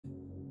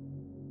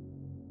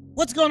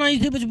What's going on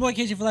YouTube? It's your boy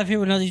KJ for Life here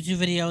with another YouTube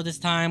video. This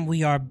time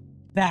we are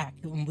back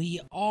and we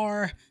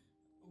are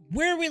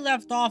where we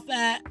left off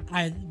at.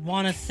 I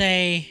want to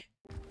say,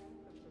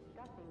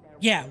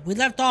 yeah, we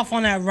left off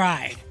on that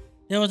ride.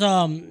 There was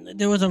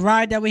a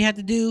ride that we had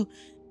to do,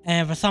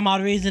 and for some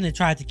odd reason it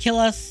tried to kill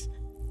us.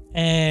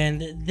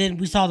 And then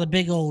we saw the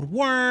big old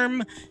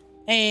worm,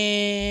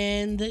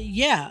 and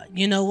yeah,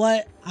 you know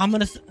what? I'm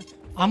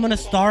gonna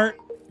start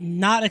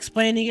not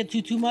explaining it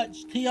too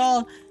much to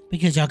y'all,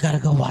 because y'all gotta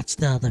go watch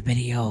the other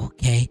video,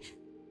 okay?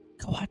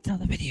 Go watch the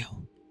other video.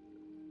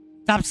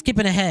 Stop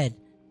skipping ahead.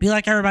 Be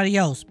like everybody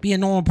else. Be a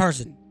normal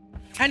person.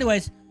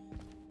 Anyways,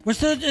 we're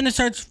still in the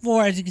search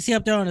for, as you can see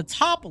up there on the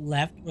top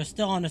left, we're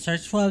still on the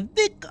search for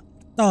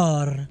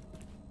Victor.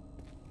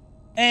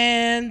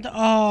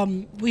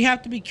 And we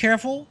have to be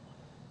careful.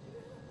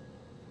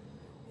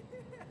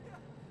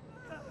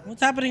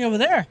 What's happening over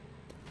there?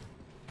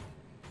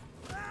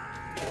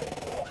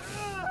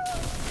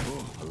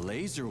 A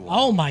laser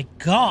wall. Oh my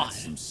god.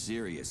 That's some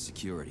serious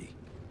security.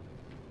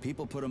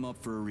 People put them up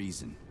for a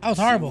reason. That was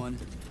horrible.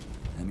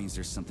 That means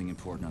there's something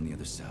important on the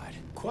other side.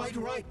 Quite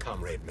right,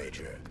 Comrade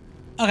Major.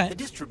 Okay. The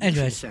distribution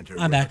Anyways, center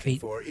I'm back,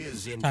 feet.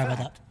 is in Sorry about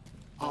fact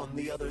that. on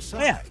the other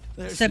side. Oh, yeah.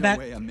 There's Sit no back.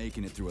 way I'm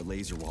making it through a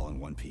laser wall in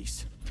one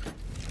piece.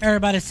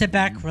 Everybody sit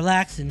back,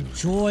 relax,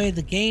 enjoy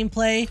the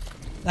gameplay.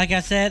 Like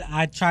I said,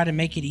 I try to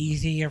make it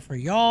easier for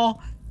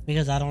y'all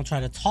because I don't try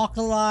to talk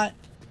a lot.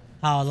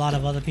 How a lot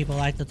of other people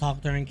like to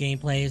talk during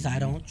gameplays. I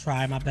don't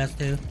try my best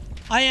to.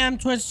 I am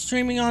Twitch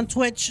streaming on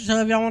Twitch, so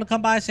if y'all want to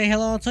come by and say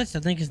hello on Twitch, the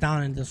link is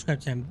down in the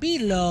description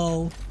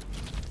below.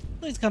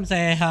 Please come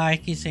say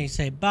hi, keep saying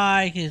say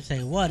bye, keep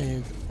saying what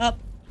is up.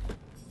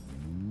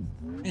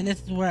 And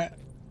this is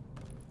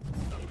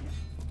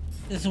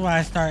where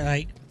I start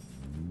like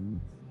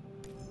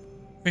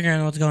figuring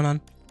out what's going on.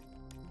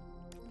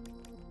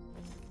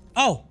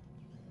 Oh,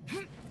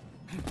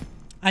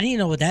 I need to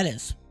know what that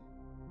is.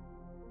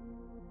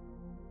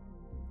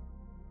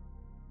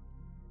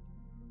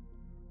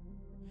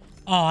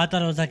 Oh, I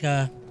thought it was like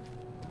a...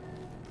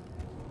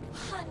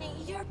 Honey,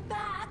 you're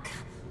back.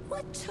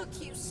 What took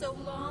you so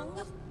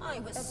long? I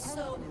was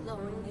so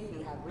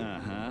lonely.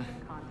 Uh-huh.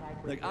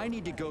 Like, I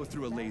need to go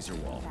through a laser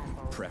wall,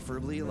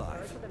 preferably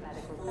alive.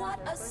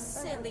 What a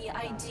silly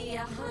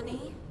idea,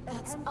 honey.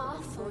 That's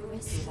awful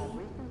risky.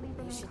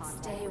 You should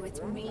stay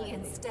with me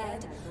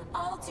instead.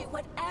 I'll do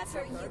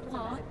whatever you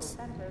want.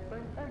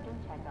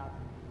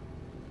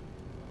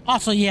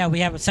 Also, yeah,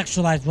 we have a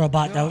sexualized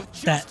robot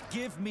Just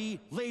give me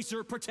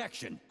laser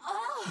protection.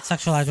 Oh,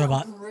 sexualized so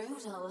robot.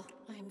 Brutal.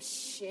 I'm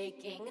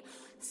shaking.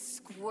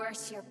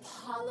 Squirt your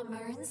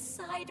polymer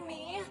inside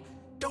me.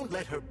 Don't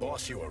let her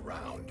boss you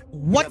around.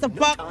 What the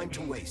fuck? No time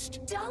to waste.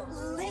 Don't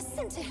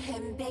listen to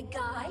him, big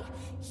guy.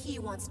 He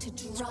wants to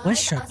drive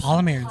Squish your us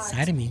polymer apart.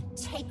 inside of me.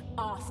 Take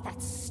off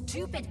that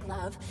stupid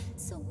glove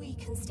so we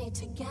can stay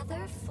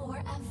together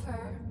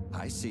forever.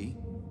 I see.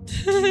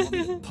 Do you want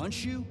me to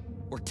punch you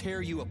or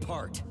tear you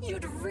apart?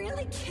 You'd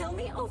really kill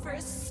me over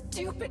a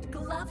stupid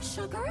glove,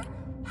 sugar?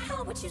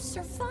 How would you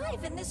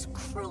survive in this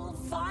cruel,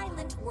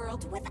 violent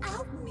world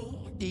without me?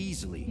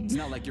 Easily. It's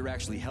not like you're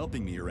actually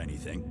helping me or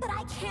anything. But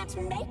I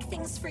can't make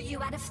things for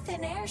you out of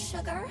thin air,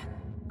 sugar.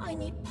 I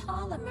need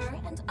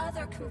polymer and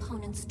other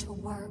components to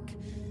work.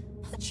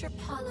 Put your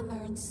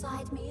polymer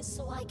inside me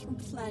so I can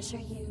pleasure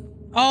you.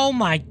 Oh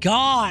my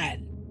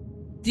god.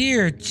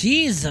 Dear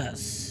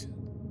Jesus.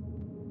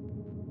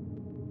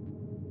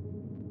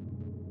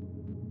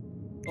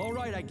 All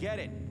right, I get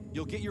it.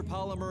 You'll get your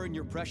polymer and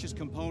your precious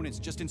components.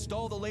 Just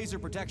install the laser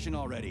protection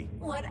already.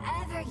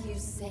 Whatever you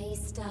say,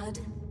 stud.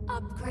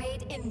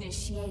 Upgrade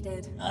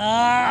initiated.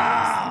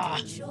 Ah.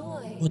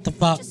 Enjoy. What the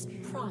fuck? Just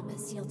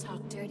promise you'll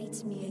talk dirty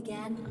to me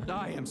again.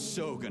 I am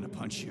so gonna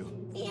punch you.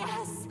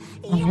 Yes.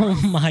 Oh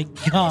my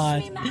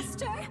god. Push me,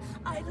 master.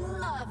 I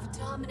love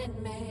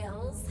dominant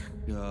males.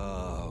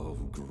 Oh,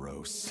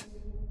 gross.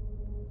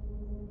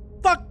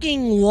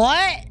 Fucking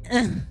what?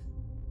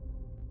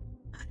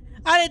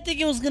 I didn't think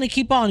it was gonna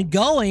keep on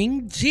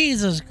going.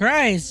 Jesus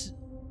Christ.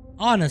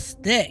 On a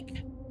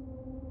stick.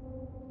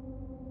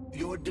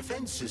 Your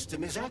defense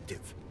system is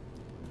active.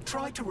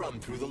 Try to run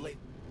through the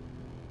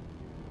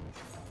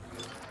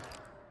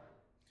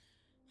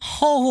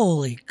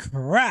Holy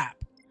crap.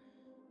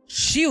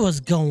 She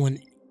was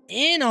going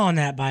in on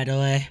that, by the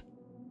way.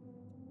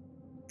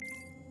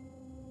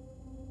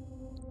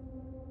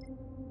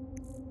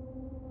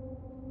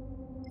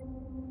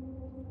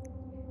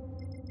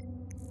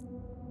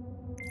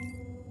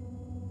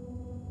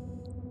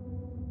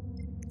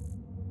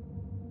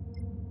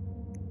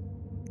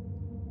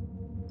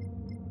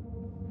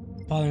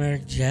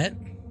 Polymeric jet.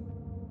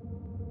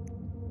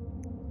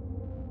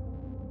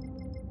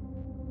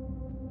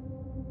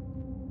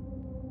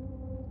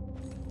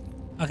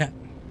 Okay.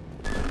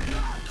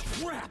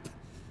 Crap!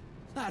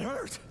 That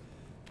hurt.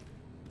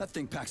 That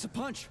thing packs a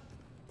punch.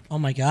 Oh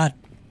my god.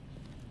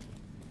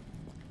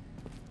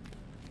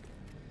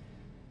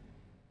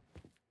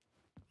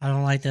 I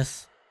don't like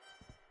this.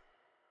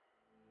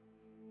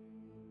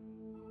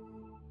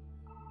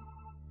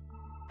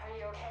 Are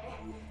you okay?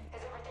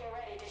 Is everything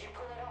ready? Did you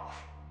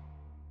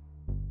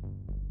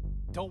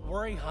Don't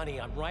worry, honey.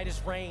 I'm right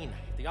as rain.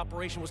 The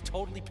operation was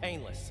totally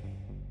painless.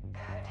 Good.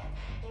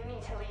 You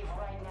need to leave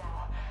right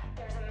now.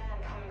 There's a man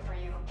coming for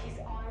you. He's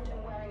armed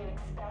and wearing an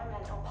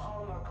experimental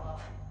polymer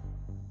glove.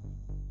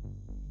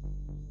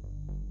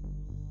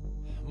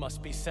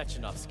 Must be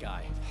Sechenov's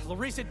guy.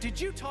 Larissa, did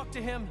you talk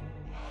to him?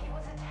 He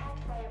was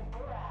attacked by a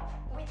Burav.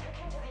 We took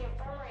him to the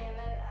infirmary and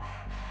then...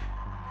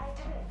 I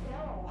didn't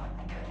know.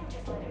 I couldn't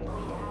just let him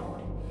bleed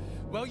out.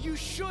 Well, you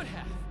should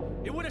have.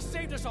 It would have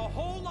saved us a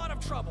whole lot of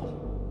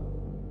trouble.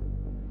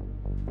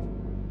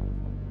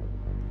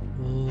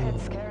 It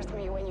scares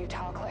me when you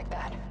talk like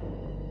that.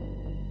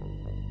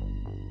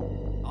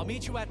 I'll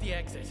meet you at the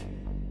exit.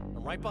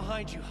 I'm right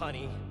behind you,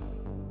 honey.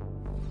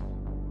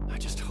 I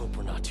just hope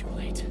we're not too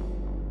late.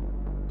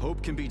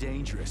 Hope can be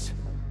dangerous.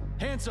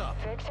 Hands up!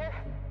 Victor?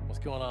 What's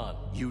going on?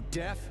 You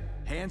deaf?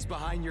 Hands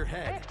behind your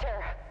head.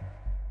 Victor!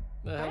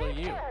 The hell are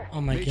you? Victor!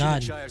 Oh my Major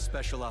god. Chai of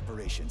Special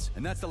Operations,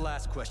 and that's the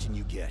last question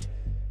you get.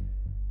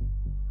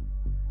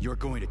 You're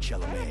going to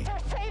Chalamet. Victor,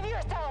 save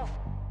yourself!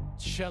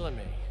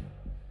 Chalamet.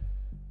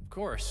 Of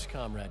course,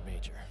 Comrade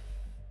Major.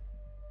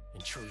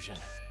 Intrusion.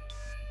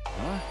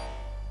 Huh?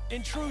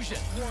 Intrusion!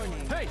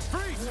 Warning. Hey,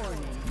 freeze!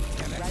 Warning.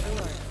 Red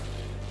alert.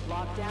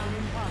 Lockdown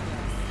in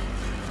progress.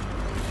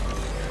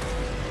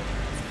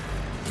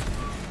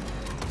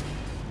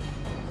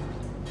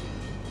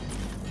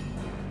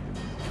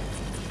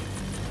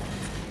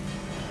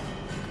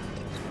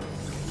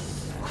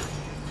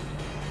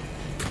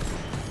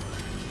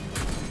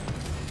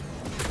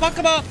 Fuck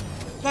him up!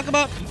 Fuck him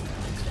up!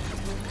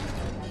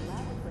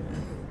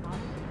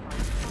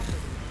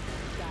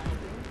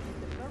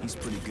 He's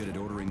pretty good at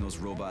ordering those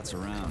robots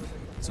around.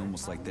 It's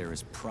almost like they're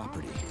his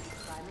property.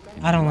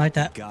 I don't like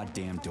that.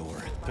 Goddamn door.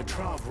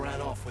 Petrov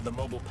ran off with a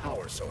mobile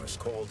power source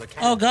called a Oh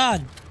candle.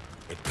 god.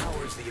 It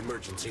powers the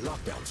emergency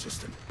lockdown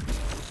system.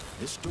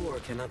 This door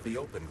cannot be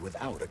opened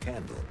without a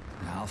candle.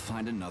 I'll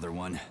find another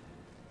one.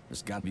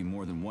 There's got to be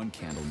more than one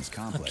candle in this A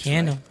complex.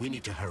 candle. We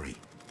need to hurry.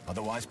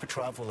 Otherwise,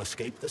 Petrov will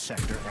escape the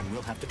sector and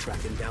we'll have to track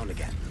him down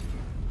again.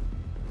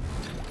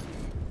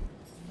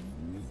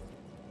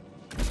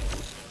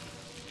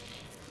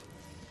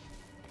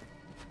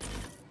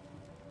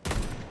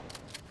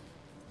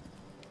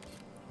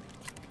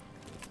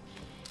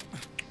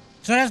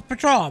 So that's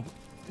Petrov.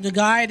 The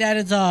guy that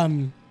is,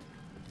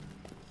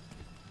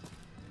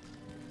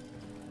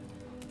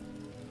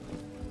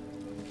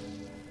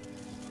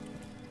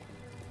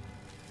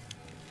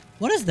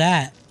 what is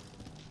that?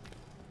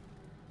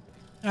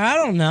 I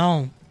don't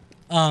know.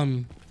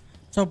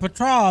 So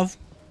Petrov.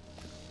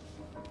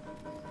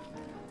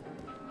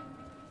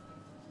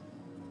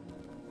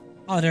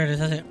 Oh, there it is.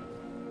 That's it.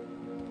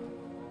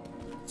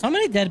 So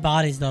many dead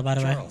bodies, though, by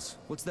the way. Charles,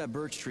 what's that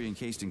birch tree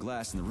encased in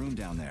glass in the room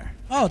down there?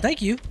 Oh,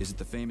 thank you. Is it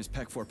the famous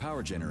PEC-4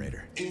 power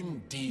generator?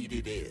 Indeed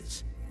it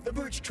is. The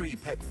birch tree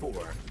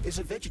PEC-4 is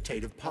a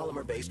vegetative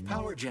polymer-based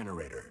power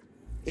generator.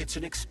 It's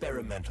an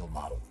experimental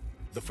model.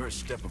 The first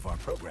step of our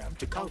program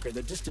to conquer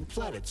the distant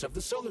planets of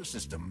the solar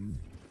system.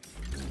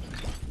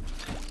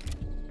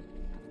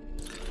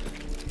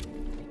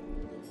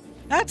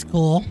 That's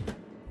cool.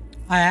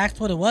 I asked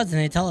what it was, and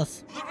they tell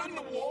us. They're in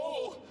the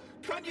wall.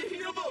 Can you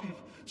hear them?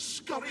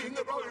 Scurrying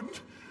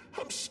around.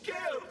 I'm scared.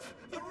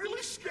 I'm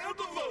really scared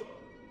of them.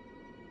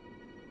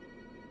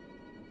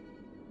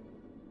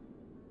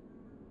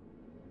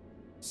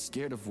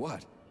 Scared of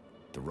what?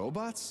 The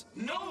robots?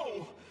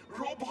 No!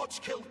 Robots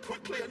kill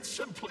quickly and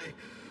simply.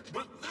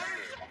 But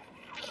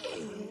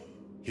they...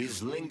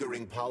 His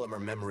lingering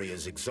polymer memory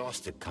is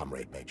exhausted,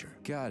 Comrade Major.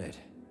 Got it.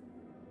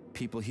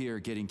 People here are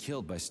getting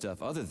killed by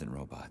stuff other than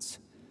robots.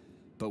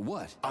 But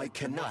what? I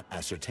cannot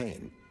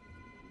ascertain.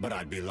 But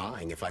I'd be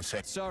lying if I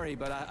said... Sorry,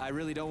 but I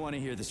really don't want to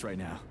hear this right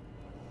now.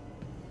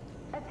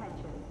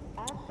 Attention.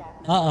 All staff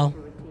Uh-oh.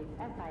 who received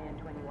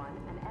SIN-21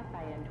 and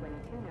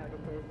SIN-22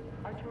 notices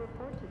are to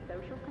report to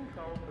social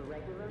control for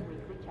regular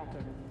weekly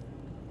check-ins.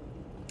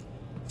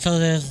 So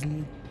there's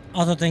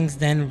other things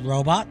than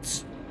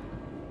robots?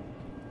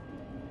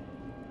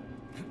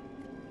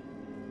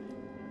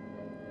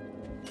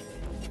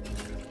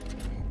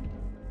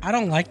 I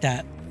don't like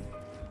that.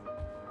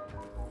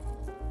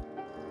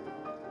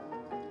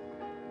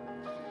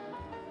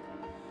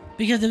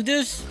 Because if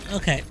there's...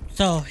 Okay,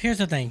 so here's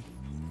the thing.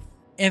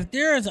 If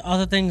there's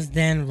other things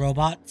than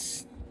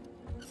robots,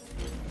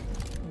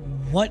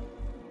 what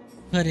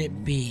could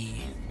it be?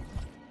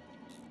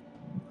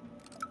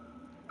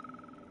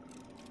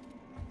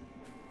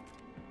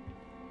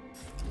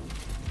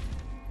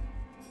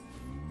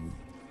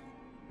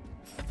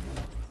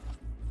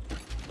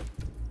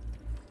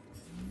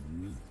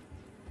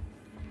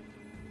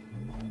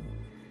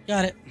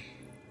 Got it.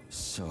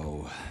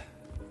 So,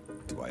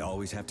 do I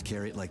always have to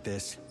carry it like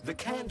this? The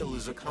candle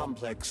is a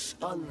complex,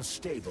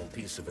 unstable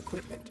piece of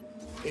equipment.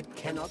 It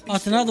cannot be Oh,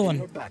 it's another stored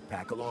in one. your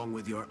backpack along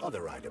with your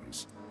other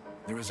items.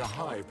 There is a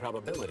high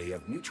probability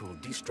of mutual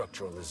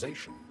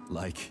destructuralization.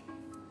 Like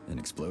an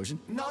explosion?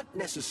 Not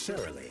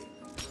necessarily,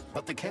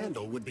 but the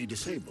candle would be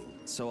disabled.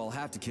 So I'll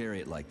have to carry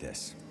it like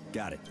this.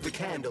 Got it. The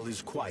candle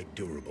is quite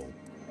durable.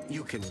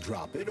 You can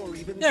drop it or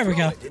even There we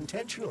throw go. it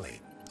intentionally.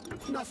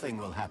 Nothing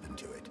will happen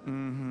to it.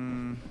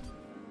 Mm-hmm.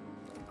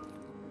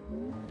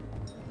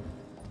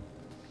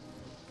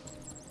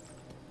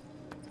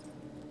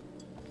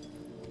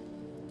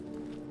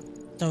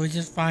 So we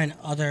just find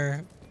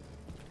other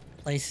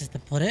places to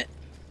put it.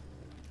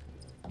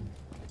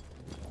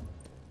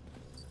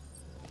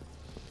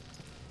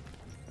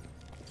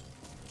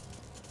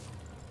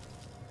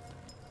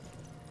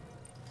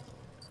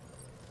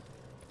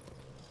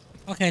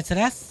 Okay, so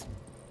that's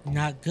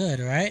not good,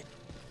 right?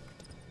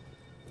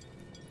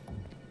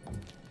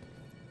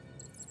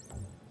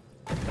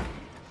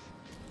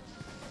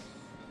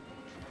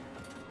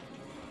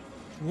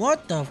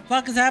 What the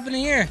fuck is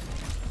happening here?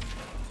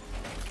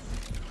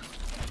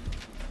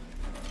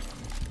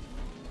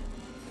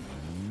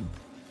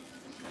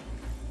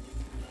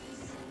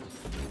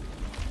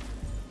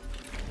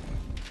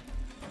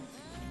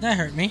 That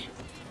hurt me.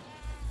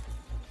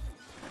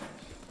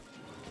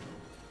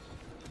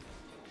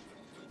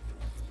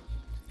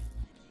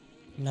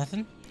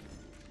 Nothing.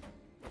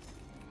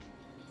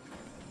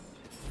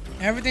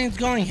 Everything's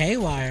going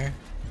haywire.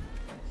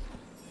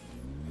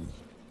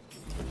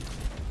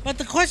 But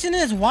the question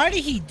is, why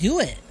did he do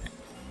it?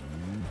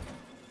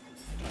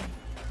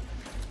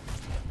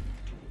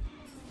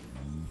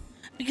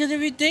 Because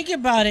if you think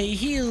about it,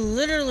 he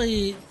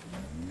literally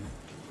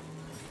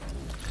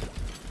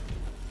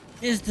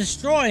is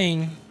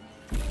destroying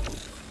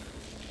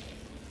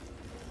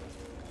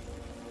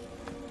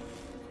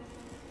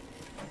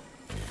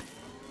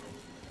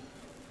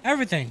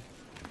everything.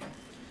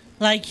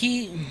 Like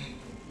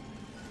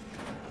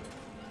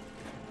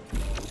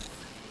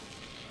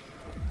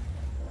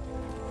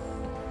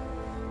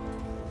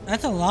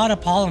that's a lot of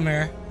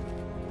polymer.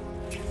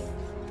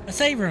 A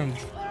save room.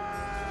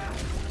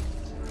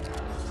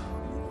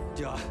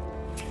 Yeah,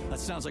 that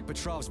sounds like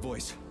Petrov's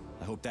voice.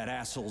 I hope that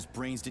asshole's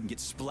brains didn't get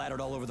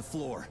splattered all over the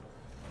floor.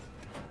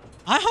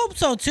 I hope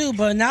so too,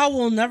 but now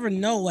we'll never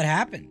know what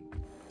happened.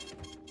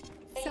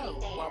 So,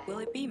 what will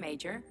it be,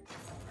 Major?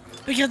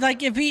 Because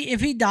like if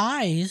he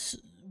dies,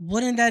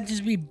 wouldn't that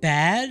just be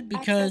bad?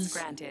 Because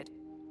Access granted.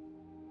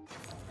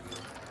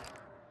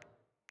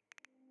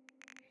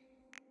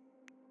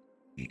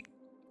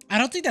 I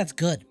don't think that's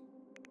good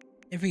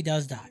if he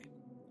does die.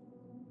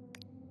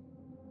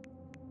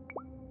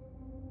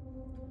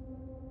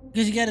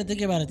 Because you gotta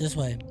think about it this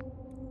way.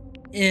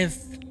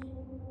 If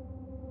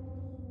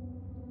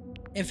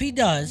he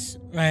does,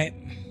 right?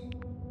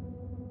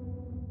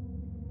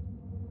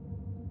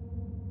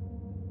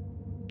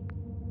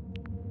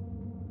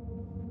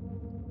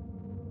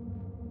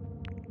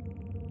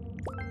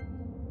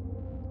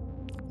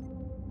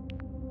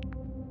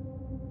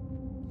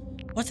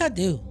 What's that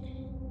do?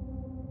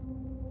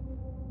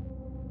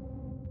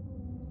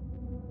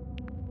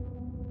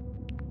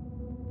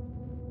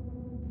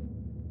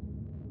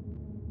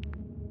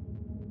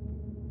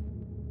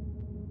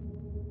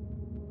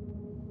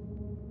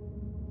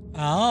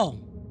 Oh,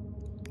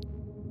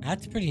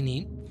 that's pretty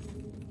neat.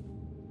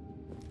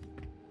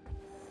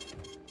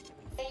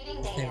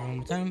 Say it one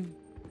more time.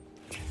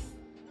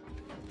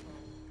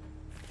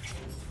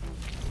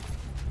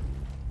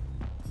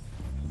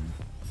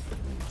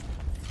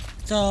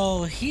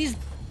 So he's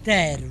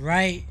dead,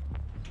 right?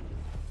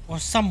 Or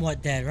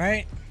somewhat dead,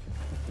 right?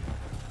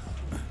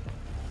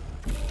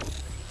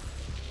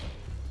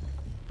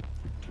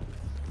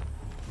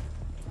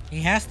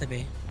 He has to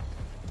be.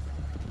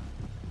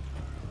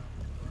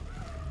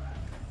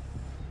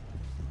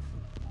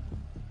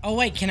 Oh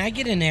wait, can I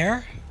get in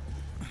there?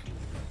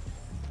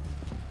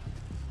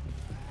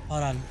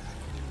 Hold on.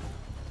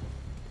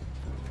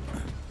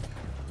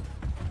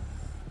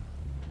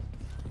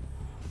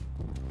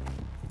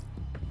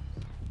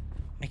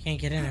 I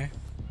can't get in there.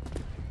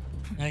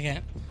 Okay.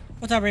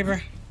 What's up,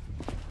 Reaper?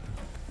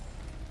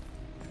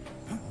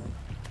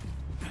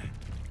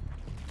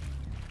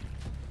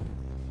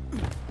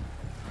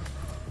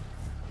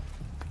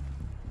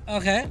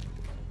 Okay.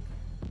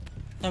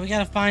 So we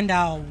gotta find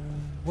out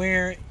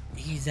where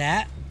he's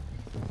at.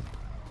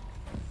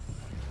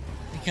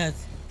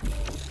 Because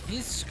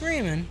he's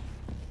screaming.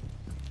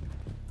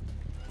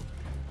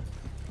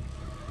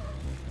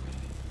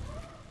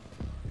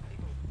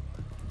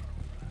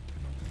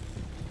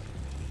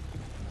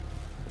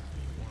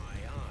 Why,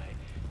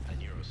 a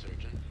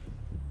neurosurgeon.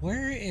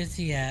 Where is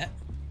he at?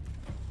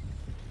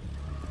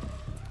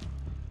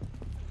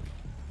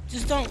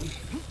 Just don't.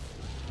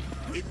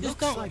 It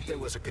looks like there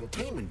was a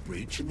containment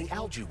breach in the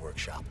algae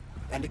workshop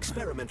and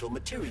experimental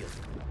materials.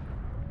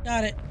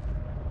 Got it.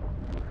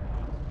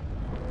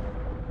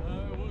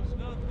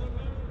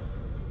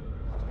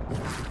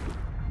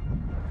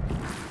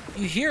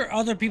 You hear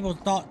other people's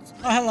thoughts.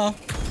 Oh, hello.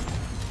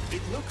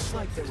 It looks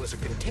like there was a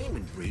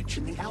containment breach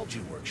in the algae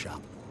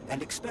workshop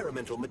and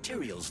experimental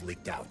materials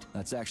leaked out.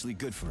 That's actually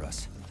good for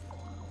us.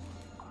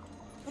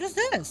 What is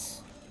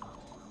this?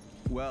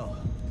 Well,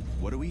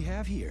 what do we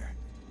have here?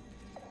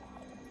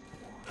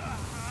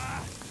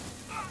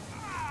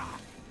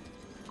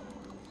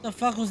 The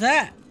fuck was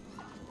that?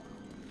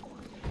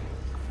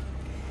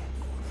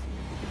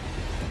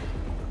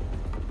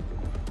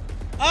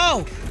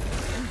 Oh!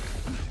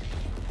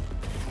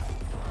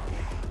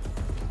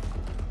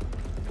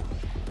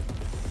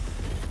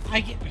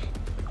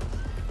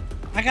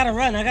 I gotta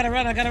run. I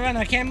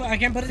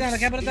can't put it down. I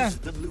can't put it down.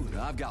 The loot.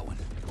 I've got one.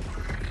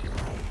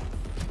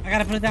 I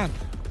gotta put it down.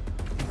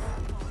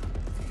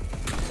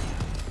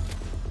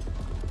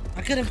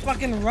 I couldn't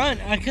fucking run.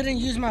 I couldn't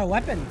use my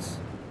weapons.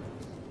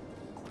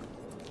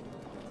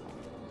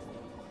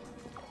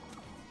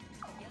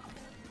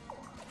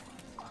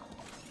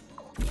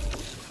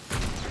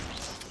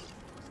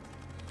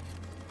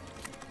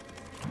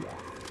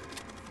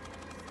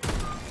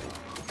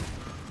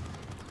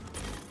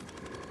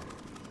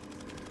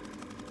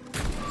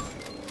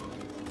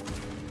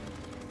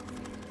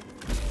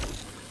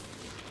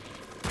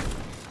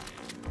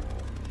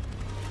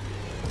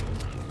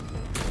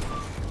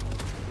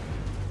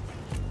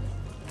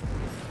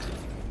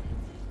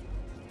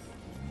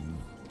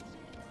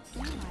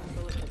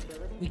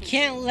 We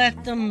can't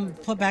let them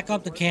put back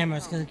up the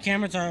cameras because the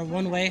cameras are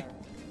one way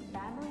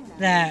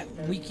that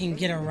we can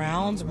get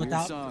around Weird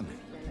without. song,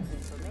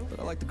 but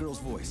I like the girl's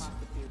voice.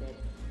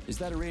 Is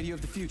that a radio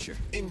of the future?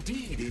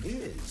 Indeed it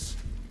is.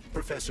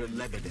 Professor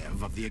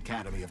Lebedev of the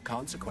Academy of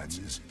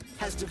Consequences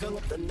has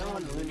developed a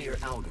non-linear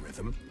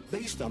algorithm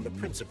based on the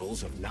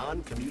principles of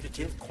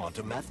non-commutative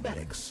quantum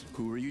mathematics.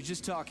 Who were you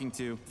just talking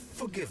to?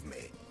 Forgive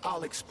me,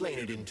 I'll explain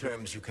it in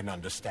terms you can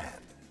understand.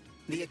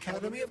 The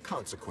Academy of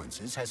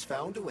Consequences has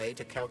found a way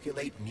to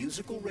calculate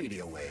musical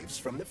radio waves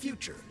from the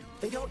future.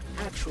 They don't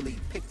actually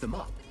pick them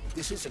up.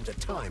 This isn't a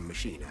time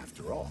machine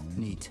after all.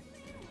 Neat.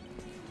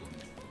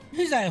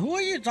 He's like, who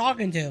are you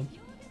talking to?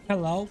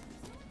 Hello?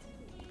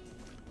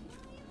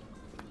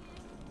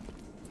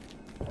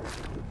 The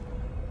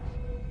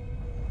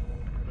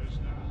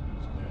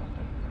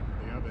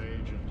other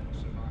agent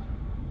survived.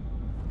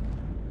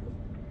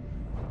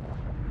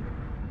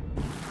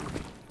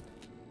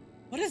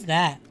 What is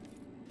that?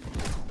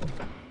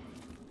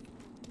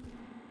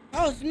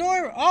 Oh, it's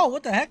Nora. Oh,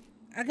 what the heck?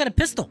 I got a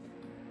pistol.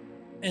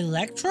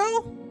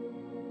 Electro?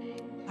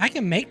 I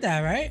can make that,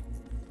 right?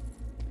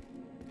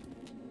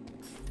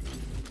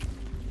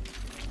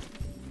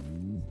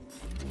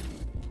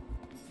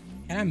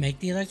 Can I make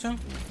the electro?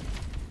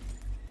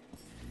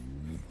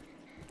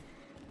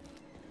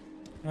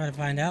 Try to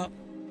find out.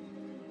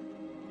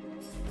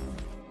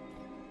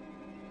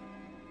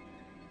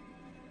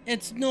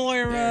 It's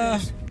Nora.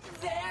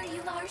 There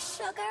you are,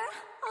 sugar.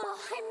 Oh,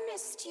 I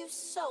missed you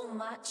so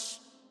much.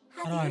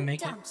 How do I Have you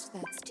make it? dumped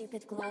that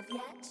stupid glove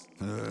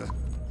yet?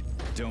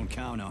 Don't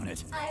count on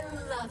it. I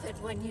love it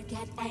when you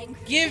get angry.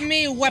 Give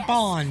me a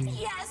weapon.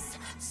 Yes,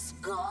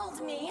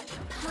 scold me,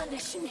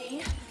 punish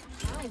me.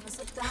 I was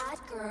a bad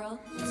girl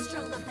who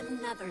strung up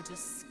another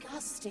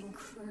disgusting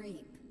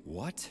creep.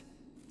 What?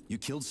 You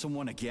killed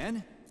someone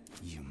again?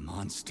 You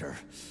monster.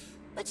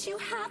 But you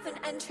haven't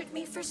entered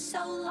me for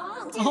so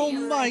long. Do Oh you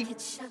my like it,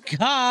 sugar?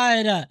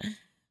 God.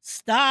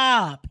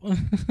 Stop.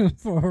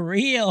 For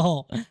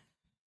real.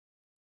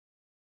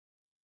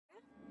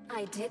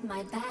 I did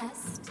my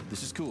best.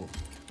 This is cool.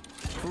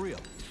 For real.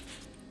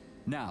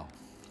 Now,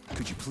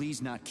 could you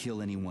please not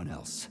kill anyone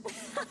else?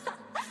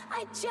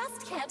 I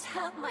just can't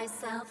help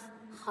myself.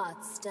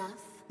 Hot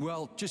stuff.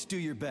 Well, just do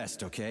your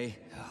best, okay?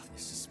 Oh,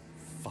 this is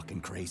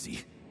fucking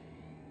crazy.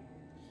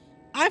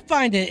 I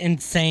find it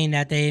insane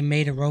that they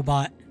made a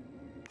robot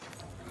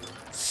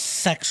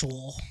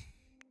sexual.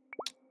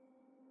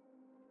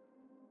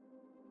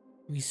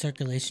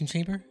 Recirculation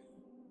chamber?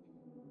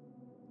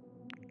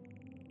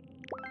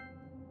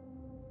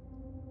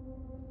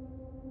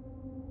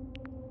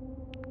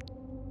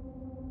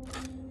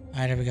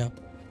 Alright, there we go.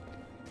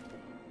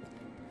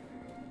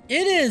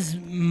 It is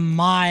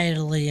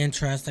mildly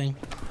interesting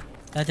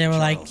that they were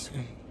Charles,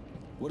 like...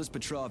 what does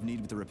Petrov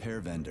need with the repair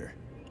vendor?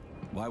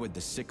 Why would the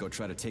sicko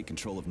try to take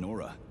control of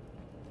Nora?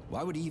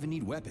 Why would he even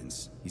need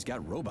weapons? He's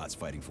got robots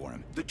fighting for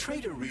him. The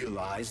traitor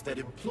realized that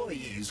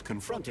employees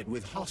confronted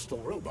with hostile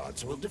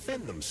robots will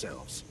defend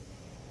themselves.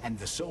 And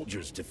the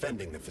soldiers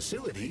defending the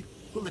facility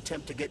will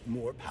attempt to get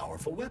more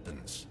powerful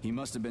weapons. He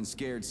must have been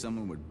scared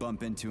someone would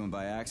bump into him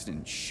by accident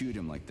and shoot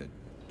him like the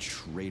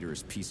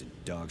traitorous piece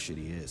of dog shit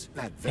he is.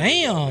 That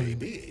very well Damn. may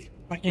be.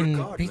 Fucking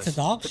Regardless, piece of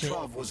dog shit.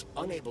 Petrov was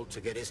unable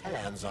to get his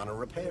hands on a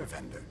repair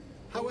vendor.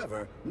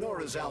 However,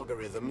 Nora's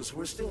algorithms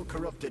were still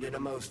corrupted in a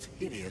most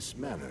hideous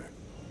manner.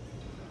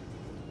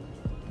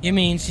 You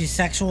mean she's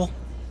sexual?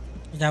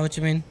 Is that what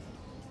you mean?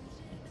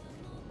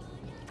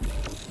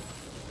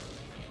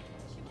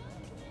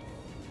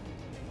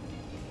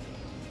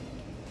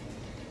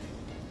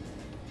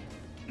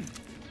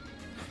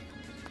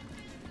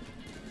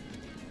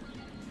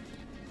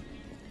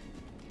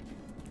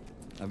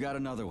 I've got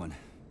another one.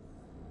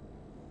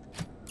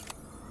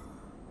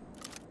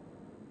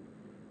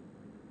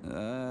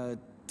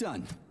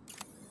 Done.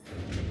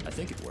 I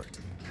think it worked.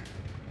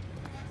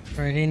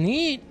 Pretty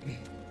neat.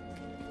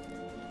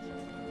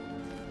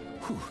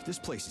 Whew, this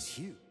place is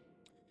huge.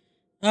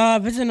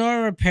 Visit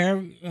Nora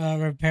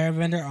repair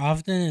vendor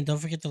often, and don't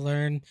forget to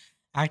learn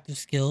active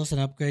skills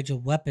and upgrade your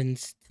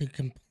weapons to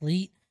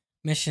complete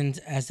missions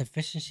as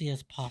efficiently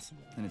as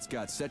possible. And it's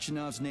got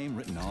Sechenov's name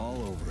written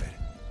all over it.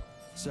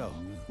 So,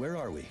 where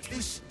are we?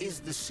 This is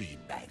the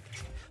seed bank,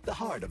 the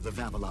heart of the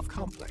Vavilov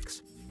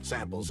complex.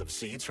 Samples of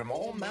seeds from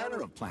all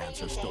manner of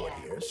plants are stored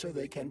here so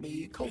they can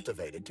be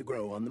cultivated to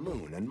grow on the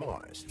Moon and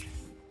Mars.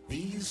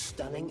 These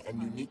stunning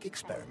and unique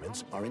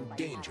experiments are in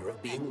danger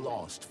of being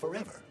lost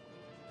forever.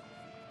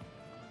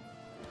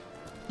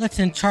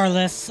 Listen,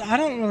 Charles, I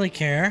don't really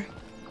care.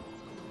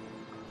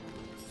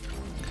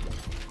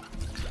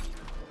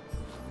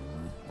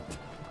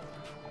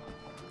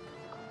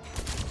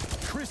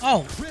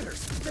 Oh,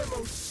 critters! They're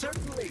most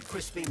certainly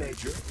crispy,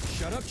 Major.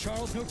 Shut up,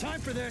 Charles. No time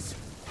for this.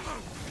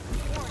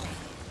 Warning.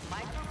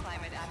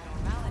 Microclimate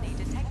abnormality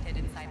detected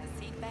inside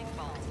the seed bank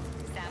vault.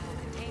 Sample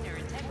container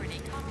integrity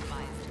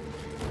compromised.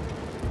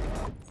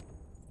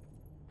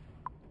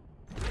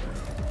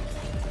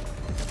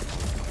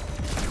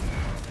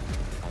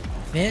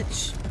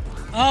 Bitch.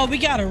 Oh, we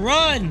gotta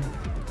run!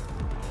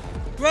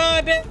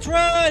 Run, bitch,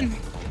 run!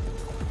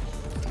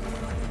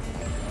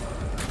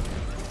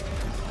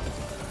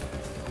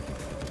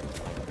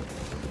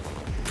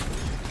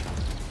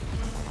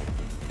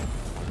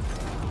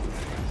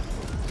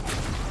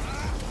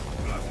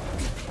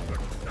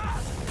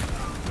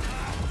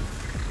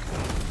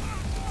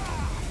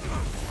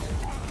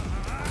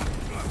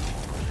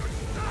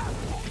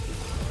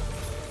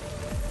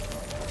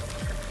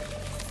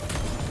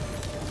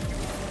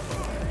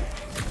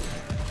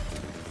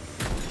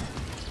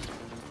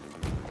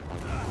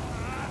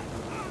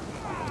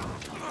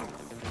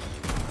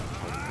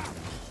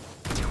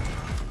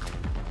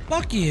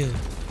 Fuck you.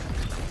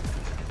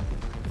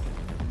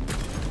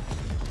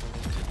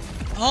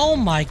 Oh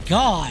my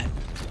god.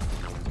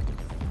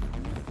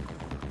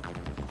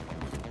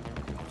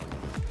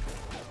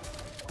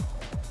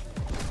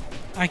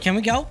 Alright, can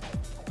we go?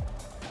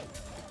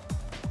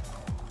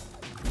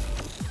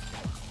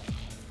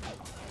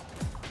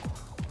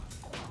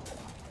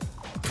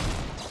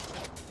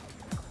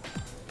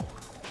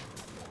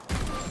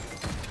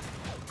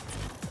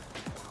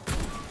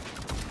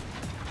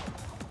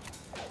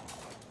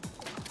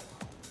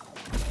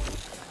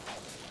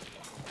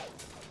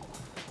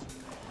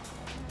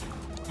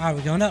 Alright,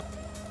 we're going up.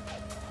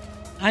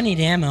 I need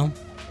ammo.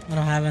 I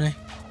don't have any.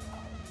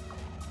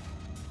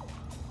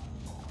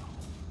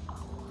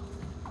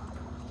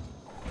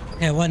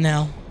 Okay, what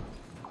now?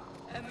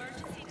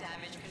 Emergency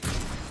damage control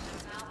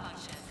system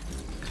malfunction.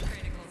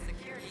 Critical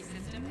security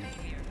system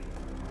failure.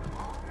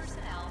 All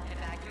personnel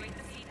evacuate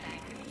the seed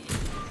bank immediately.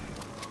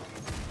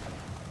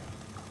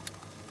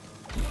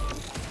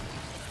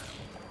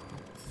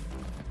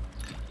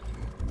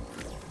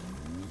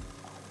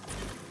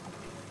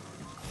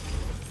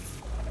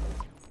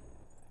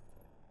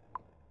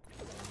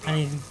 I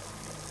need...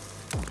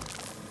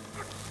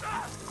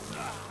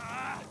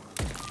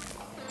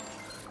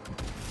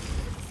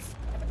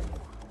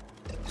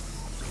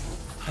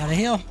 Gotta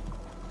heal.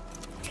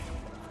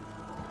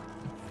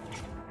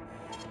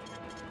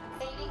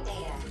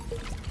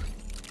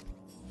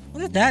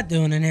 What is that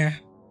doing in here?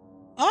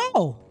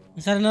 Oh!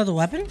 Is that another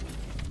weapon?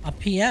 A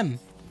PM.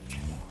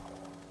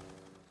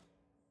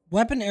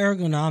 Weapon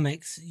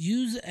ergonomics.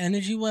 Use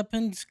energy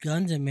weapons,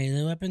 guns, and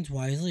melee weapons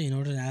wisely in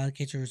order to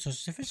allocate your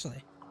resources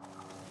efficiently.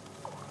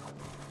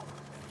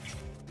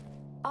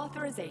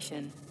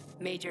 Authorization.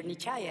 Major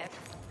Nichayev.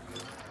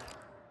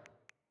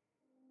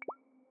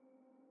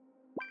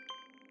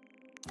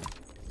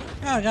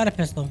 Oh, I got a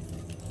pistol.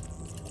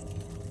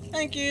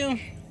 Thank you.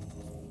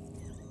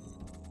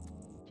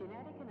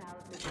 Genetic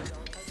analysis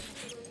results are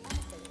considered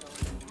unofficial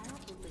and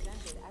cannot be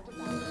presented as a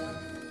valid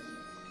evidence.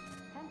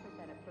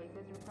 10% of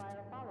cases require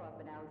a follow-up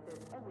analysis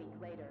a week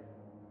later.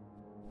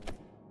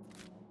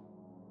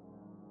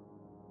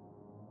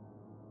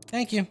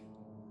 Thank you.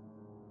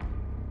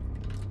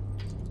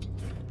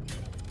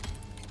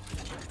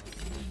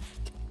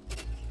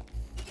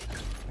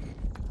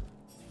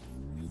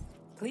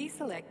 Please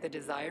select the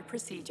desired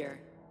procedure.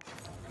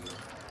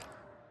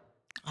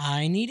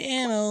 I need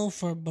ammo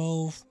for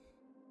both.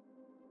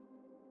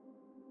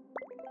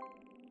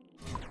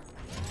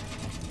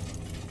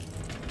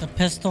 The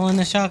pistol and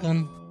the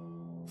shotgun.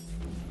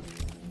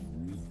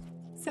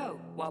 So,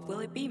 what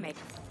will it be, mate?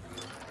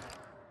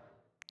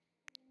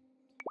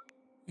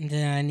 And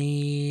then I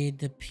need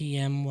the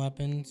PM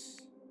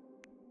weapons.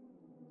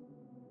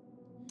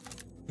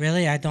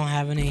 Really? I don't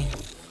have any.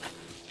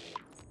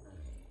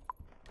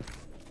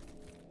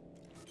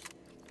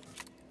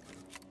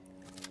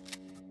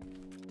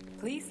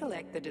 Please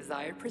select the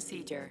desired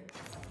procedure.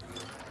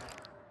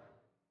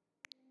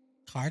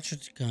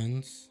 Cartridge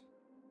guns.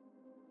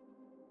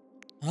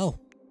 Oh.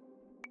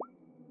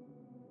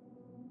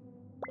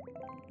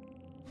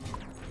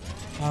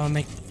 I'll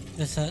make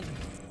this up.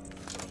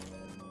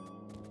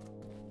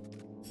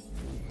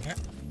 There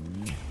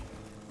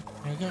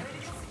we go.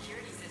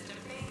 Security system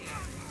failure.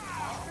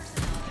 All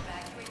personnel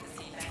evacuate the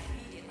seed bank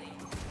immediately.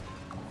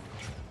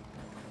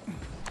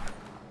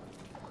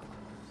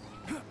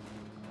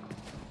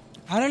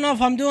 I don't know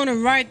if I'm doing the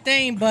right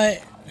thing,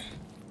 but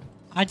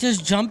I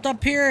just jumped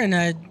up here and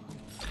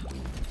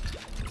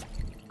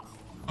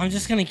I'm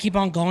just gonna keep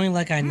on going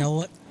like I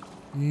know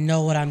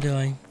what I'm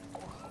doing.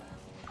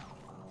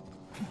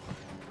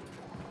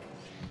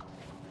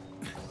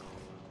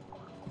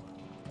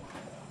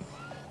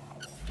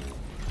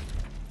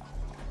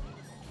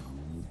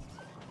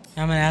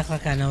 I'm gonna act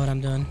like I know what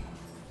I'm doing.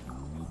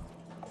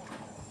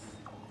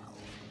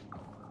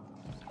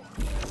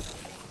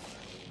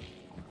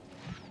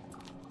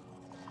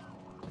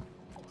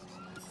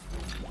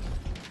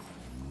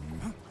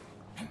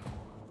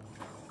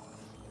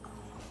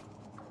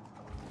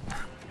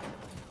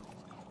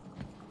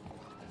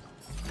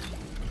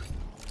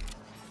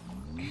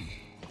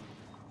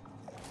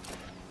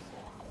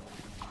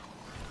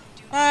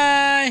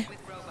 Bye. With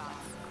robots.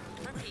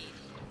 Repeat.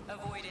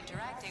 Avoid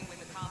interacting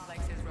with the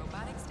complex's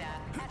robotic staff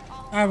at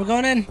all. All right, we're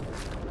going in.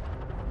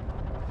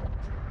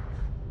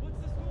 What's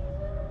this goal?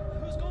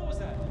 Whose goal was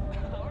that?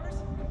 Ours?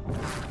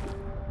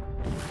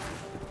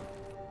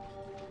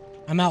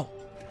 I'm out.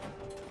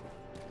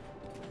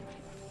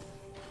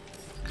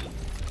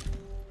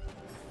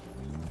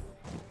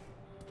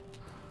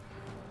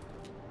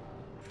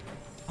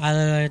 I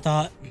literally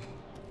thought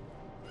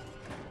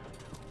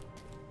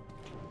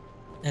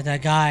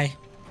that guy.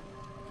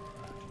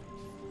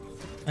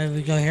 Maybe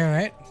we go here,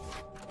 right?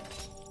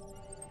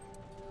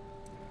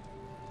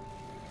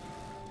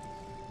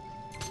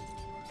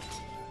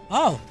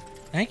 Oh,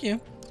 thank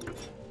you.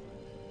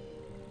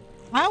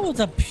 That was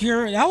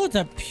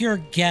a pure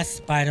guess,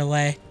 by the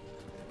way.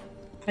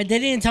 They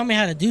didn't tell me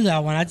how to do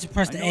that one. I just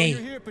pressed I know A. you're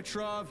here,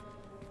 Petrov.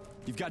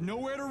 You've got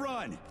nowhere to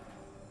run.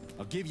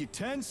 I'll give you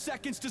 10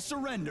 seconds to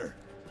surrender.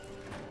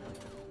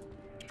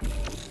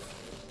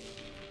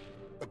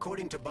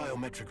 According to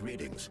biometric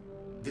readings,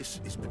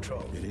 this is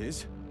Petrov. It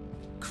is?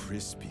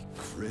 Crispy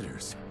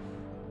critters.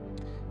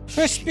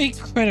 Crispy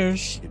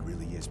critters. It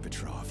really is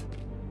Petrov.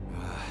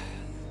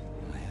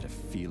 I had a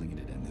feeling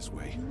it'd end this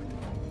way.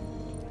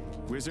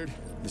 Wizard,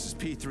 this is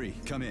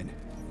P3. Come in.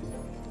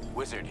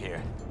 Wizard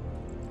here.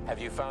 Have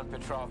you found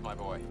Petrov, my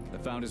boy? I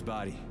found his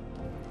body.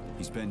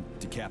 He's been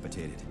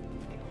decapitated.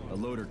 A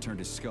loader turned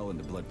his skull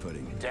into blood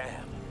pudding.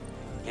 Damn.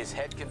 His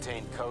head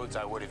contained codes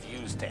I would have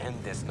used to end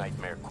this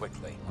nightmare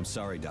quickly. I'm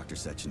sorry, Dr.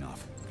 Sechenov.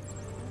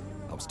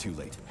 I was too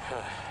late.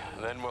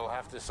 Then we'll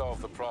have to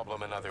solve the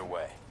problem another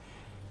way.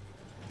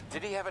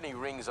 Did he have any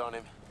rings on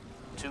him?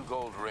 2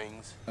 gold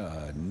rings?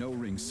 No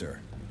ring, sir.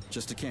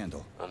 Just a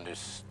candle.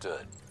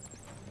 Understood.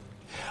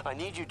 I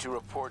need you to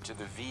report to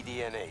the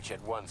VDNH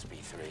at once,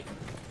 B3.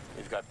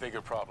 We've got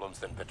bigger problems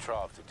than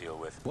Petrov to deal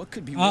with. What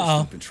could be worse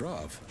than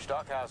Petrov?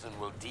 Stockhausen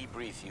will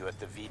debrief you at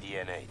the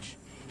VDNH.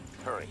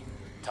 Hurry.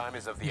 Time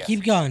is of the essence.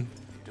 Keep going.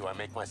 Do I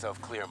make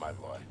myself clear, my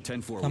boy?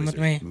 10-4, Come with Wizard.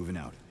 me. Moving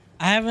out.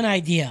 I have an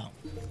idea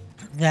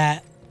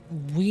that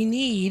we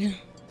need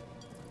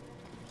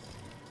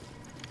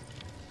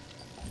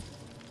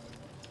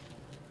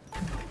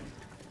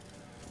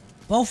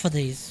both of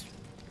these.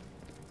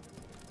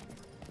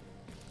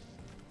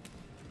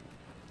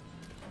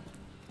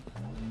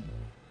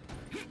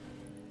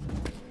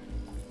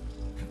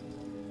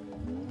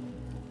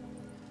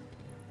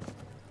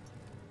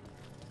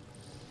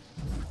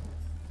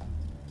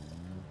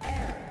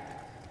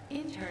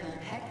 Internal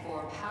Tech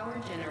 4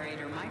 power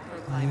generator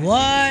microclimate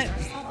What?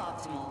 conditions are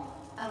suboptimal.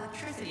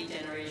 Electricity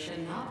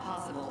generation not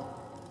possible.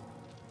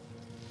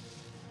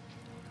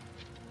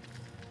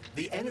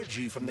 The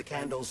energy from the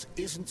candles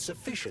isn't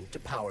sufficient to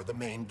power the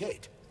main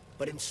gate,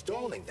 but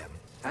installing them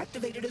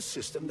activated a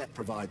system that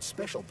provides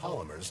special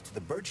polymers to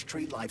the birch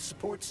tree life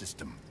support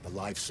system. The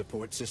life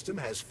support system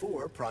has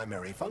 4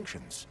 primary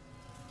functions: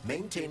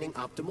 maintaining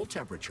optimal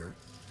temperature,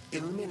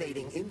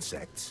 eliminating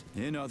insects.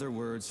 In other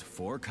words,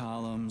 4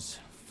 columns,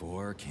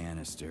 4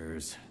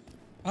 canisters.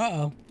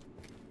 Uh-oh.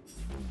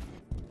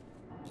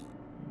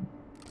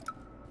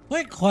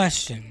 Quick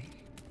question.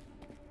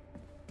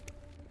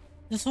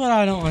 This is what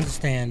I don't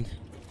understand.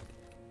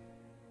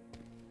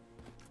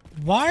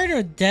 Why are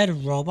there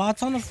dead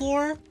robots on the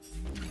floor?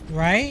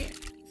 Right?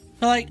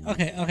 So like,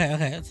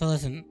 okay. So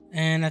listen,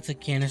 and that's a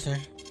canister.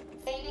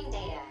 Saving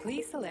data.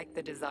 Please select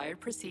the desired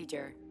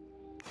procedure.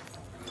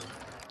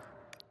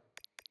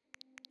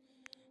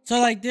 So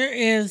like there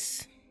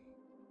is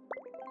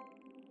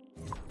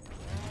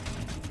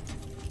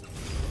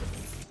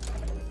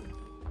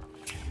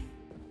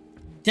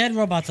dead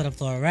robots on the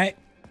floor, right?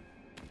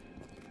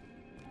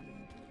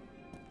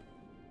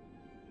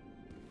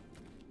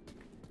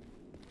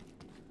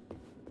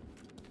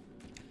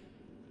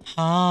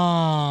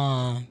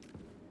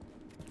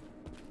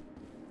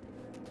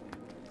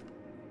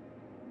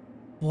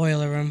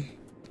 Boiler room.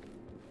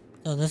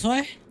 So this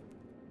way?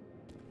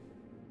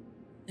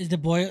 Is the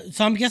boiler?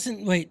 So I'm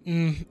guessing, wait,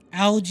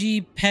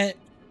 algae, pet,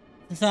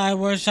 inside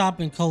workshop,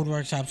 and code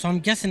workshop. So I'm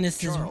guessing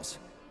this is... Charles,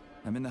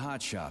 I'm in the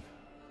hot shop.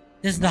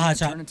 This is the hot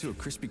shop. Turn into a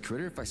crispy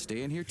critter if I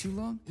stay in here too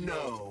long?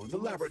 No, the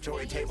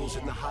laboratory tables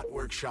in the hot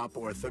workshop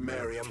or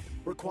thermarium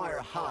require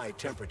high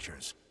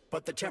temperatures,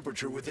 but the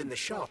temperature within the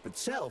shop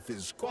itself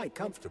is quite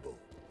comfortable.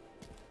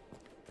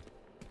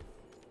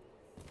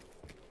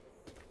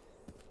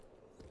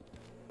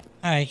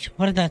 Alright,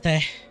 what did that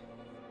say?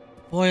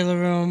 Boiler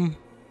room.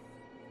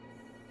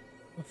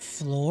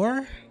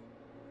 Floor?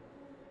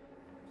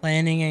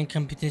 Planning and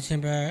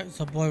computation.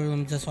 So boiler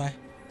room this way.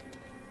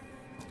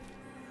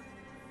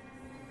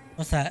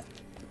 What's that?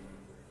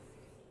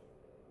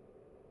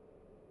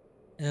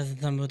 It doesn't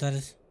tell me what that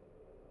is.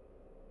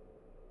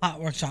 Hot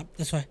workshop,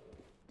 this way.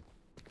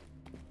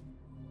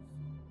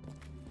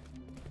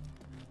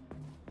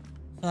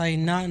 So like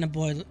not in a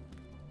boiler.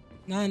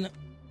 Not in a...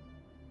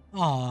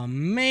 Aw,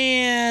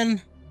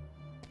 man.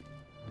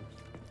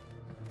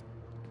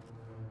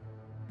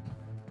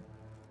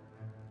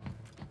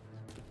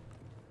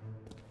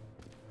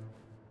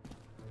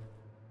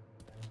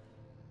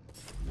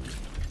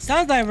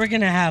 Sounds like we're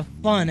gonna have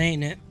fun,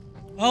 ain't it?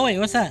 Oh wait,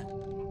 what's that?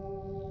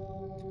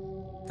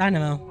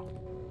 Dynamo.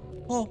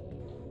 Oh.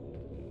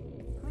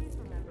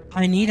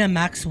 I need a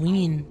Max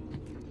Ween.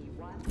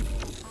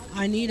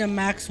 I need a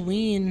Max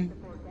Ween.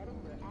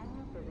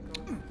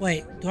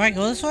 Wait, do I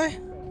go this way?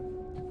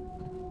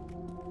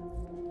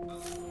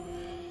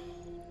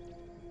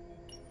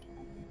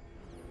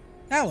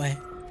 That way.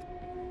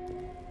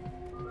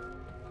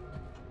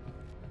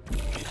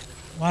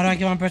 Why do I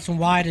keep on pressing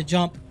Y to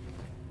jump?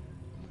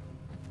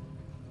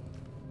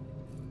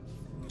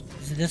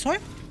 Is it this way?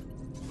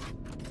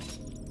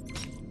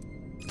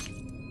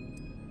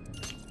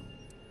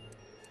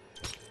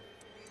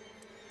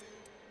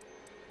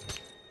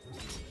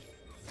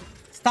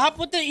 Stop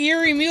with the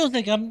eerie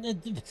music.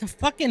 It's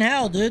fucking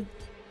hell, dude.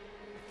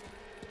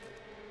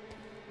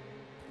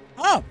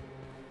 Oh.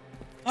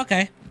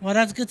 Okay. Well,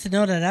 that's good to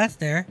know that that's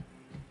there.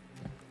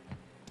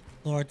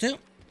 Floor 2.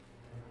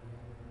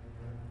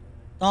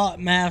 Thought,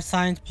 math,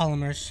 science,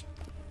 polymers.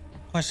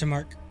 Question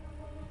mark.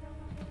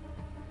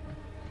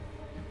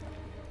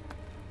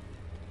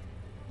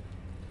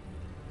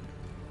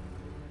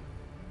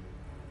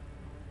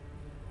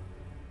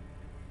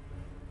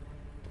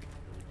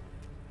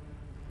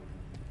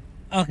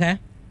 Okay.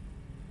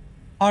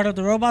 Heart of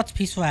the robots,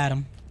 peaceful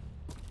atom.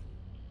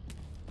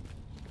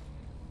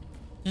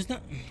 There's no...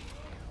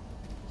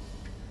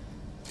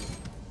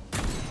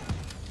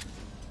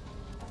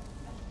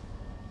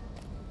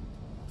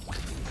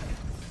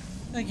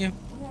 Thank you.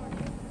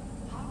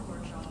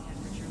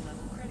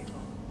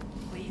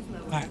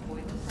 Alright.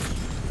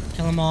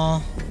 Kill them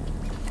all.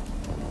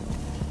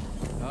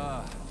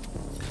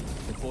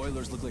 The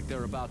boilers look like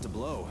they're about to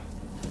blow.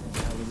 What the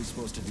hell are we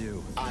supposed to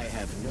do? I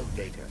have no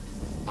data.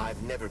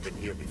 I've never been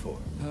here before.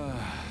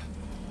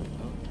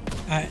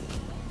 Alright.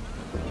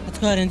 Let's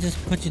go ahead and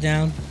just put you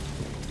down.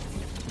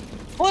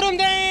 Put him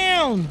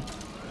down!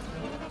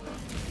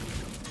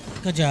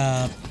 Good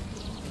job.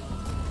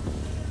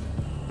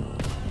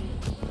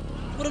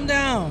 Put him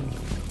down.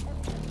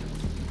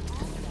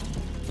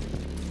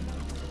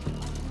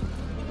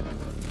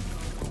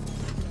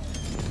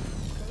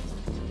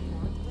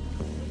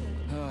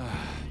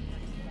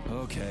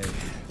 Okay.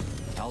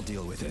 I'll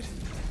deal with it.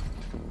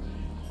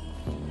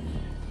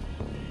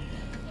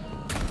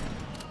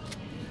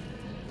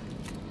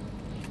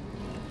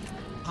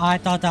 I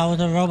thought that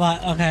was a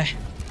robot. Okay.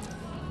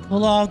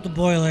 Pull off the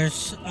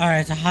boilers.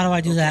 Alright, so how do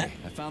I do that?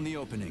 I found the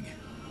opening.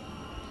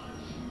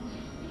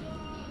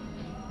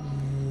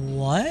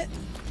 What?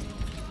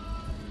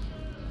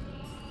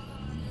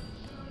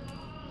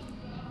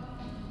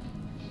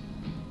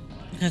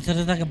 Okay, so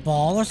there's like a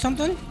ball or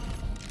something?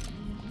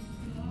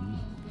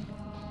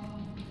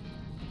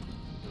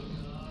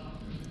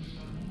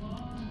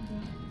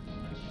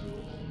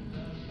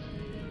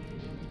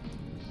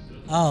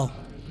 Oh.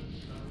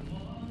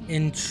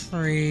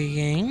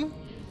 Intriguing.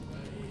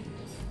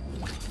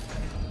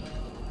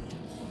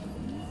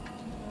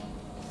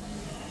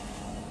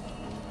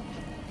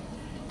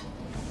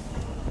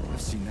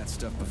 I've seen that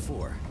stuff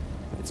before.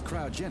 It's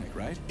cryogenic,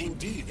 right?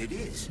 Indeed, it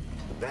is.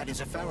 That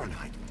is a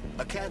Fahrenheit,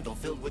 a candle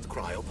filled with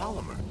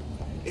cryopolymer.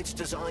 It's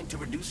designed to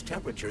reduce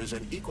temperatures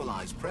and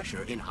equalize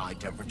pressure in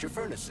high-temperature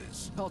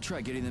furnaces. I'll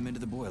try getting them into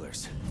the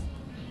boilers.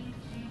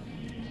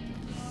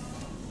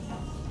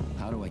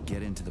 How do I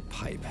get into the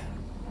pipe?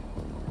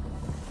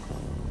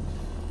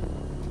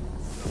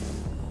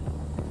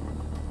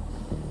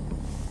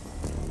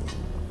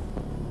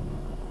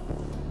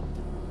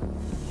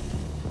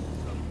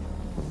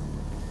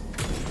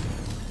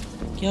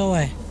 Get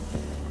away.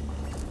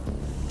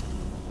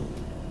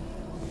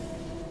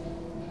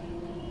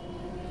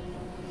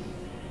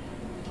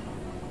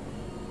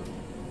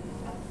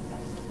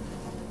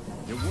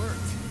 It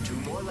worked. 2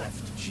 more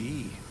left.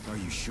 Gee, are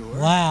you sure?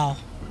 Wow.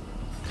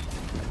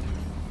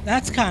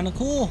 That's kind of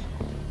cool.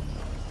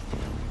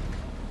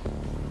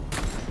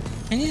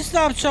 Can you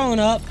stop showing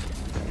up?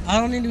 I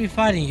don't need to be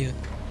fighting you.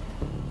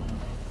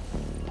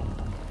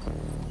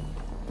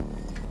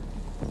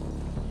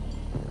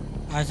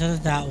 Alright, so there's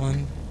that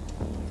one.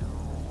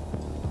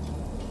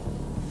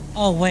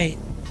 Oh, wait.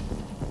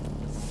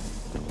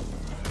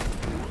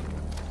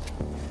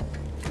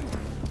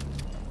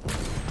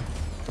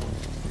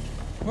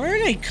 Where are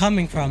they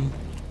coming from?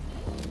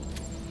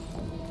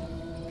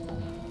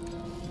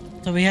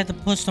 So we had to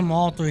push them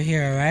all through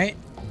here, right?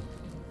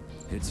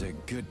 It's a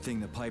good thing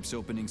the pipe's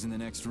opening's in the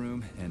next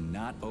room and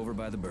not over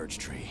by the birch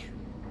tree.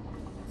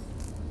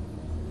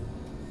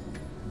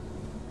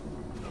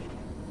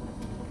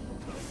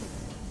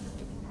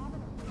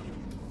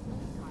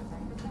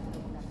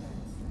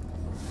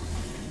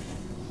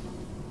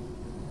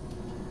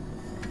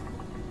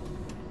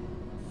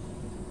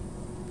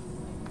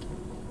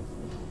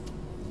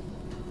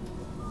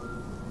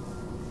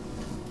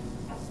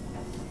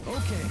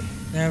 Okay.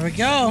 There we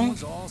go.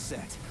 It's all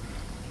set.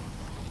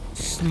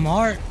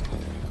 Smart.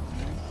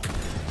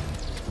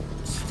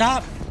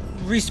 Stop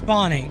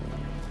respawning.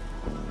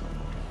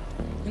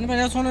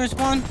 Anybody else want to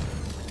respawn?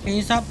 Can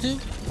you stop too?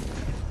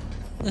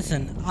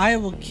 Listen, I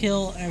will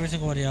kill every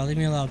single one of y'all. Leave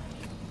me alone.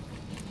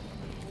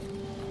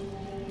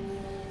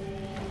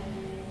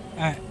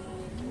 Alright.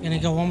 Gonna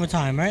go one more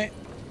time, right?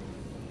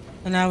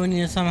 So now we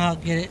need to somehow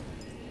get it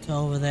to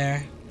over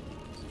there.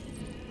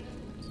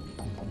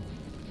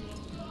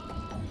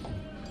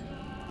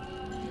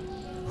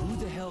 Who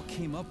the hell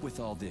came up with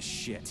all this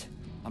shit?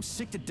 I'm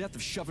sick to death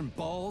of shoving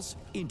balls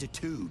into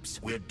tubes.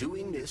 We're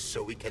doing this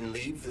so we can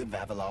leave the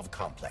Vavilov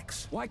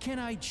complex. Why can't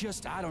I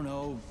just, I don't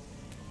know,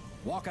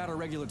 walk out a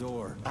regular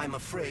door? I'm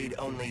afraid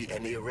only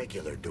an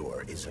irregular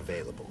door is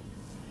available.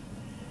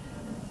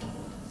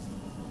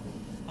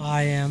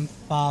 I am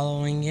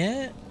following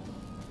it.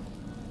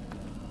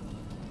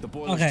 The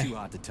boiler's Okay. too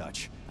hot to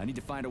touch. I need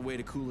to find a way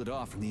to cool it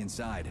off from the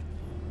inside.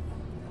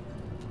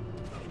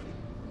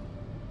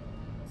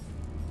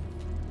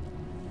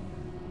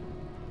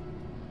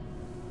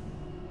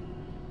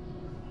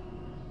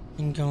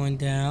 And going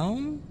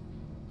down.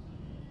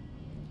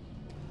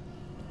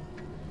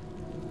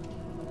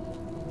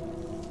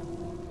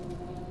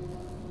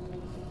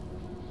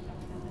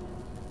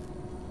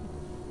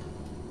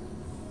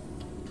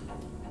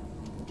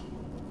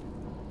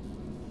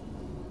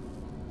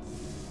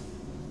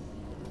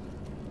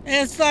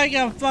 It's like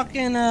a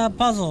fucking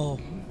puzzle.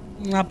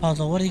 Not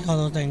puzzle, what do you call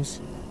those things?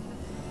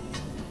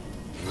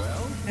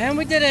 Well, And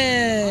we did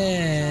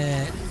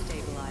it!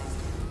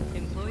 Stabilized.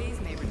 Employees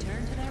may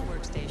return to their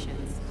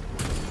workstations.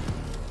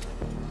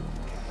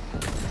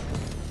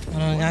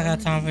 I got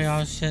time for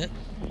y'all shit.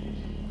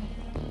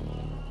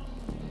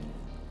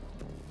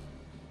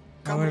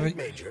 Comrade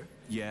Major,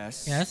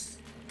 yes. Yes?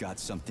 Got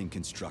something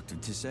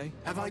constructive to say?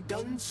 have I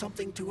done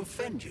something to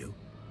offend you?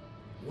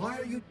 Why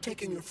are you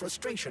taking your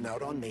frustration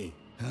out on me?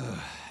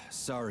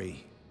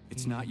 Sorry.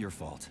 It's not your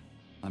fault.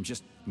 I'm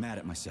just mad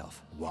at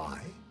myself. Why?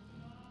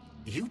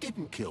 You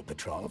didn't kill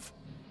Petrov.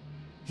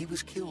 He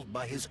was killed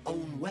by his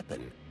own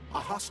weapon, a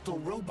hostile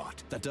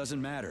robot. That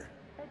doesn't matter.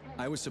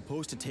 I was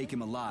supposed to take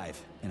him alive,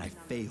 and I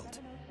failed.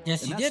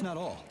 Yes, and you that's did. not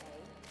all.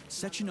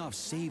 Sechenov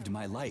saved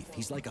my life.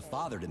 He's like a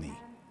father to me.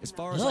 As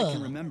far as I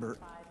can remember.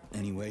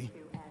 Anyway,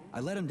 I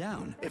let him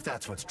down. If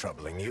that's what's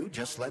troubling you,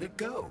 just let it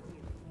go.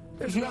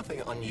 There's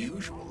nothing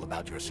unusual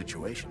about your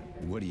situation.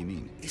 What do you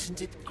mean?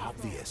 Isn't it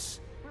obvious?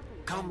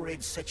 Comrade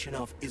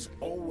Sechenov is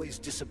always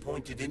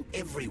disappointed in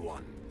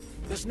everyone.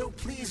 There's no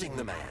pleasing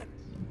the man.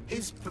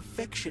 His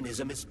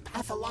perfectionism is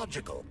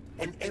pathological,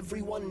 and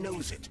everyone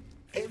knows it.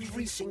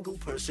 Every single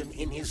person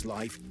in his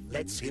life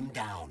lets him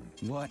down.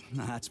 What?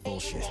 Nah, that's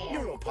bullshit.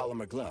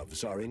 Neuropolymer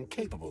gloves are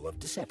incapable of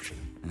deception.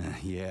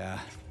 Yeah.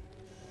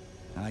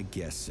 I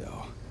guess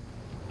so.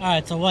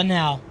 Alright, so what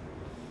now?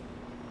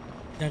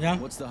 There we go.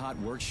 What's the hot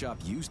workshop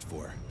used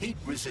for?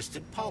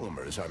 Heat-resistant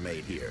polymers are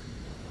made here.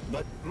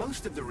 But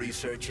most of the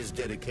research is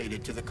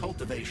dedicated to the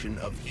cultivation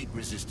of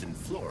heat-resistant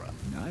flora.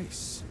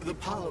 Nice. The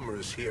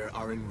polymers here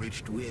are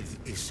enriched with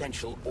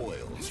essential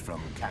oils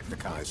from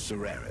Cacticus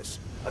cereris,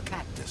 a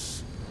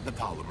cactus. The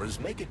polymers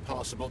make it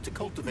possible to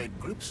cultivate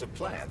groups of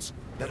plants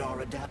that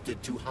are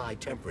adapted to high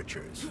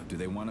temperatures. Do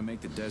they want to make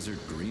the desert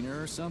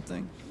greener or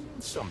something?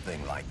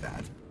 Something like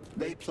that.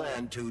 They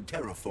plan to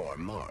terraform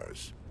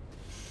Mars.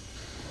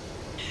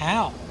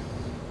 How?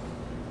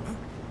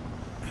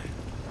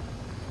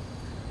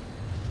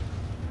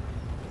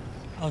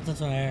 Oh,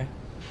 that's what I heard.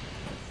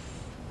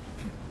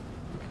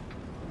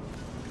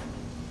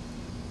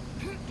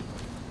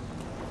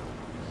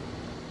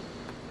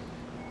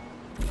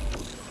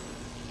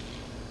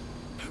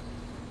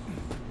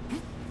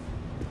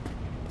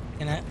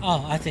 Can I?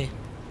 Oh, I see.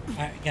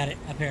 Alright, got it.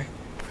 Up here.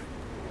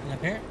 And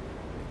up here.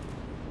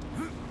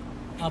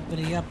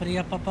 Uppity, uppity,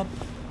 up.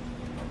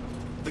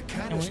 The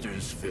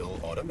canisters fill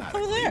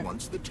automatically Over there.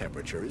 once the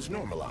temperature is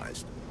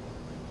normalized.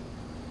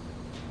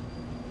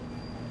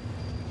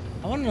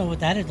 I want to know what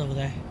that is over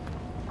there.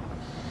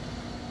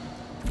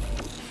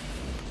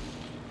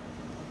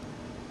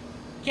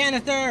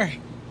 Canister!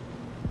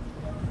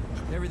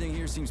 Everything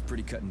here seems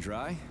pretty cut and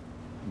dry.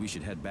 We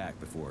should head back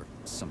before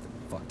something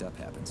fucked up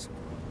happens.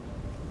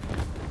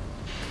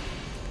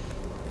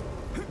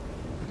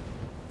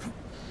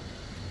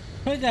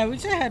 Look at that, we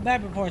should head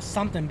back before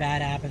something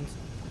bad happens.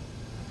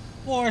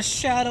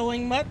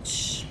 Foreshadowing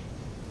much?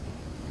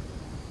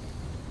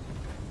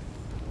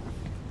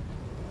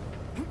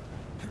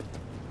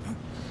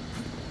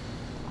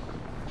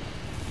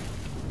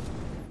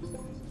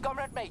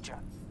 Comrade Major,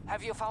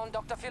 have you found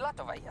Dr.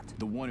 Filatova yet?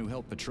 The one who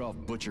helped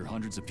Petrov butcher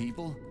hundreds of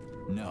people?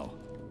 No.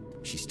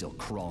 She's still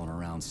crawling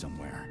around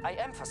somewhere. I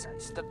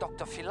emphasize that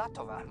Dr.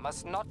 Filatova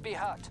must not be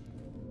hurt.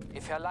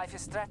 If her life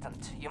is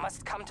threatened, you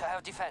must come to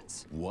her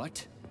defense.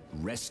 What?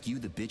 Rescue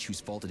the bitch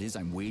whose fault it is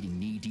I'm wading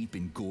knee-deep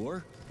in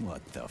gore?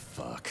 What the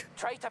fuck?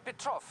 Traitor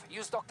Petrov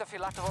used Dr.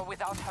 Filatova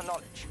without her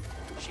knowledge.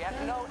 She had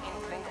no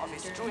inkling of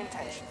his true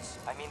intentions.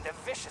 I mean the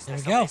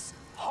viciousness of There we go. this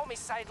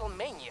homicidal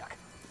maniac.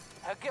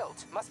 Her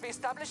guilt must be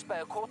established by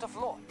a court of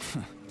law.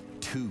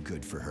 too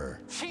good for her.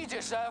 She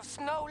deserves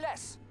no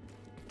less.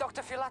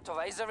 Dr.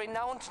 Filatova is a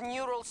renowned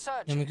neural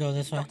surgeon. Let me go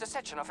this way. Dr.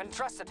 Sechenov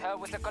entrusted her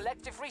with the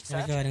collective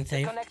research go ahead and that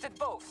save. connected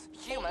both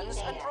humans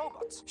and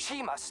robots.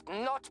 She must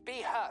not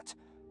be hurt.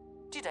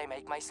 Did I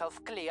make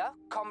myself clear,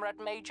 Comrade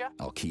Major?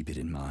 I'll keep it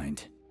in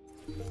mind.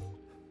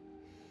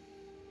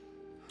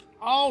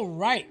 All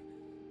right.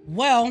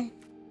 Well,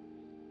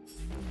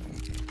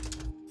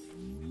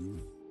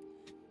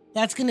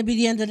 that's going to be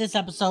the end of this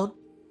episode.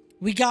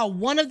 We got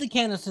one of the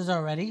canisters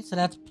already, so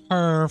that's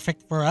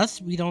perfect for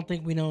us. We don't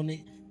think we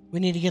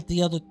need to get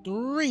the other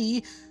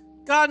 3.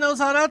 God knows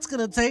how that's going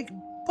to take,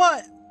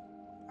 but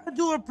I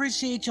do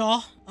appreciate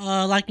y'all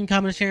liking,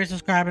 comment, sharing,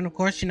 subscribing, of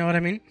course, you know what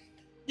I mean.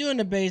 Doing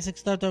the basic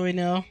stuff that we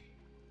know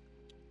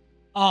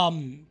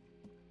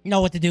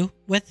what to do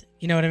with,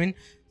 you know what I mean.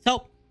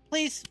 So,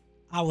 please,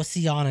 I will see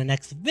y'all in the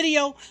next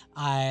video.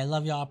 I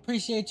love y'all,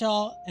 appreciate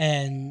y'all,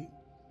 and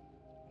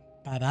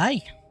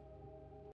bye-bye.